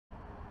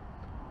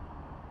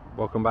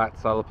Welcome back to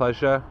Style of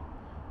Pleasure.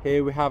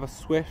 Here we have a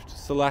Swift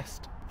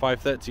Celeste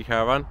 530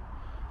 caravan.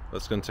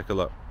 Let's go and take a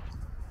look.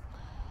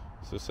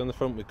 So in the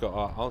front we've got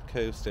our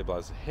Alco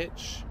stabiliser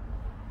hitch.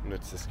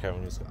 Notice this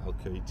caravan has got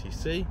Alco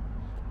ETC,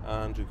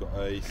 and we've got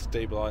a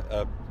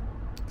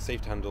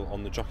safety handle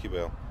on the jockey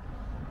wheel.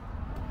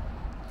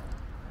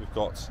 We've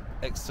got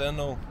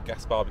external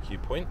gas barbecue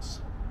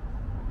points,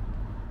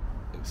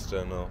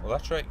 external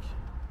electric,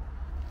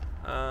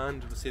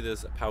 and we'll see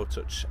there's a Power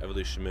Touch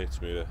Evolution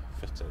motor mover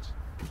fitted.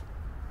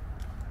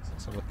 So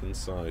let's have a look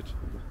inside.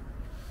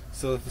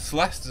 So the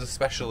Celeste is a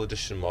special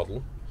edition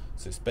model,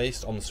 so it's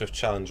based on the Swift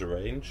Challenger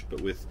range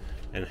but with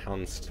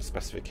enhanced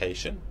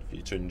specification for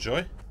you to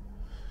enjoy.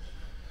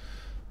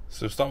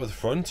 So we'll start with the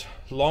front.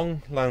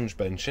 Long lounge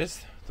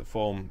benches that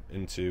form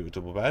into a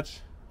double bed,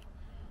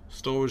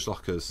 storage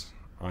lockers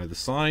either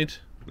side,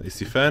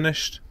 AC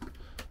furnished,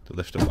 to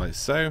lift up like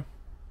so,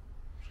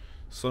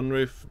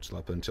 sunroof to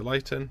allow plenty of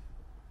lighting,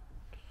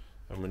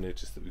 and we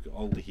notice that we've got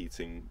all the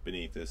heating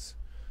beneath us,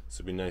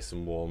 so it'll be nice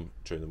and warm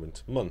during the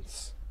winter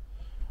months.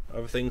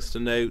 Other things to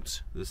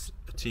note: there's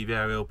a TV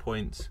aerial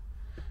point,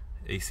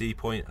 AC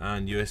point,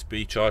 and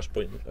USB charge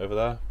point over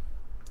there.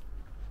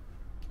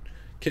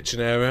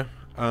 Kitchen area,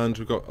 and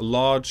we've got a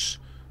large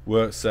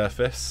work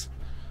surface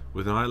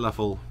with an eye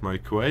level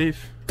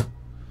microwave.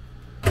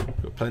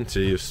 We've got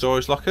plenty of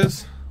storage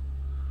lockers.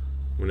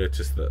 We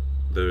notice that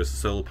there is a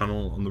solar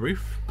panel on the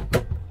roof.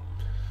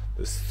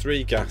 There's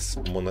 3 gas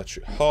and 1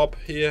 electric hob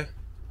here.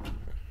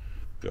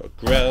 We've got a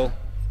grill,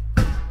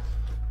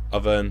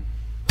 oven,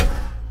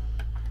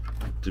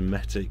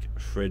 Dometic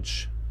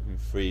fridge and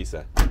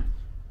freezer.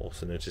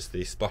 Also notice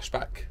the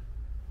splashback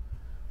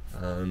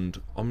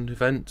and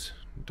omnivent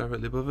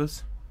directly above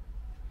us.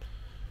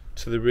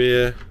 To the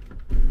rear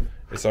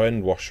is our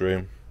end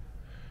washroom,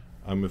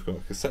 and we've got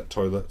a cassette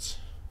toilet.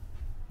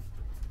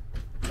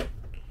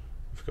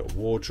 We've got a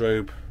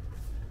wardrobe,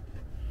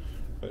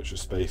 extra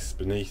space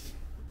beneath,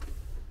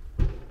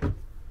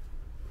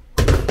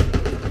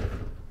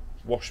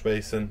 wash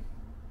basin,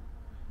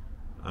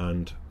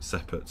 and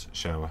separate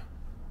shower.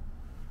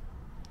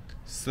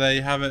 So there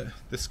you have it.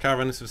 This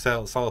caravan is for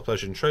sale at Style of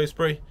Pleasure in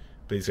Shrewsbury.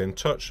 Please get in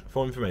touch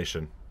for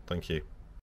information. Thank you.